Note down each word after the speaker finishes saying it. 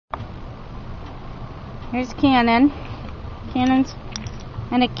Here's Cannon. Cannon's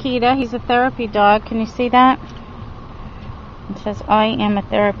an Akita. He's a therapy dog. Can you see that? It says, I am a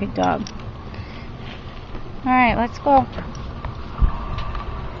therapy dog. Alright, let's go.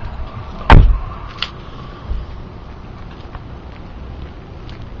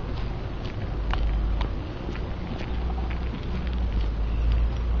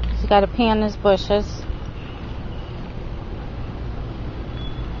 He's got to pan his bushes.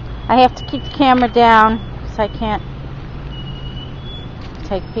 I have to keep the camera down because I can't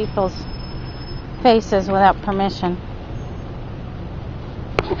take people's faces without permission.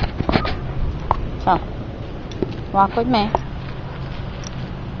 So, walk with me.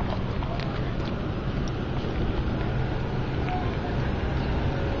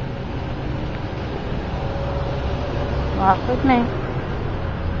 Walk with me.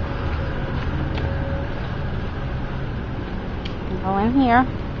 Go in here.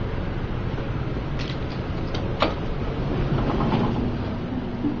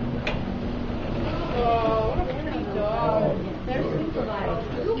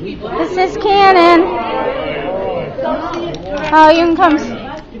 This is Cannon. Oh, you can come.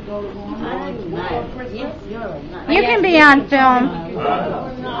 You can be on film.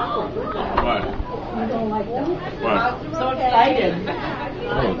 What? So excited.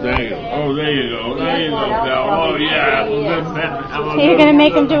 Oh, thank you. Oh, there you go. There you go, Phil. Oh, yeah. So you're going to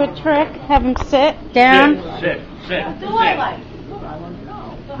make him do a trick? Have him sit down? Sit.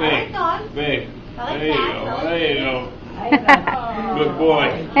 Big. There you go. There you go. Good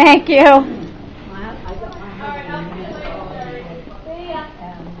boy. Thank you.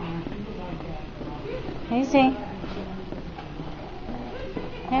 Easy.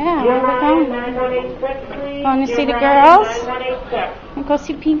 Yeah, where we going? Going to see the girls? And go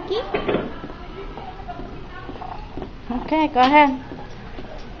see Pinky? Okay, go ahead.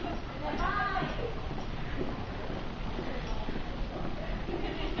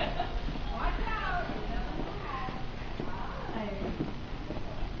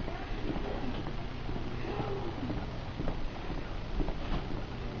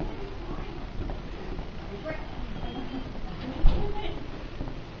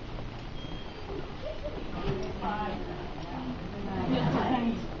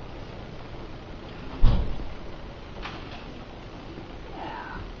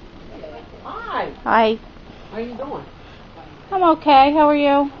 Hi. How are you doing? I'm okay. How are you?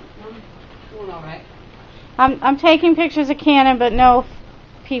 I'm doing all right. I'm taking pictures of Cannon, but no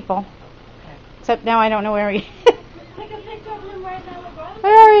people. Okay. Except now I don't know where he is. Take a picture of him right now.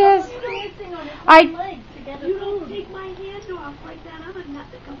 There he is. You don't take my hand off like that. I'm a nut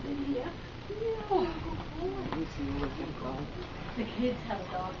that comes in here. Let me see you with him, Colin. The kids have a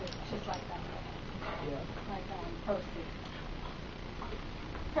dog that's just like that. Yeah. Like Percy.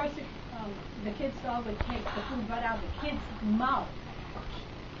 Percy, the kid's dog would take the food right out of the kid's mouth.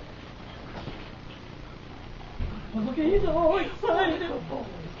 Look at he's all excited.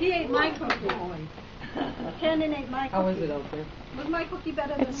 He ate my cookie. Cannon ate my cookie. How is it out there? Was my cookie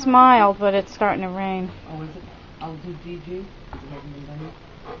better than It's mild, but it's starting to rain. Oh, is it? I'll do DG.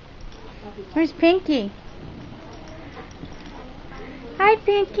 Where's Pinky? Hi,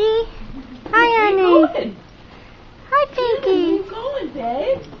 Pinky. Hi, honey. Hi, Pinky. Where you going,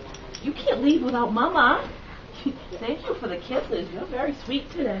 babe? You can't leave without Mama. Thank you for the kisses. You're very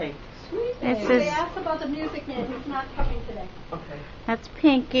sweet today. Sweet. This They is asked about the music man. He's not coming today. Okay. that's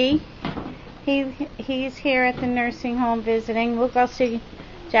Pinky. He's here at the nursing home visiting. We'll go see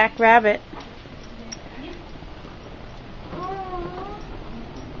Jack Rabbit.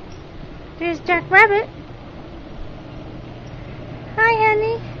 There's Jack Rabbit. Hi,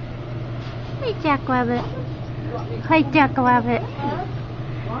 honey. Hey, Jack Rabbit. Hi, Jack Rabbit.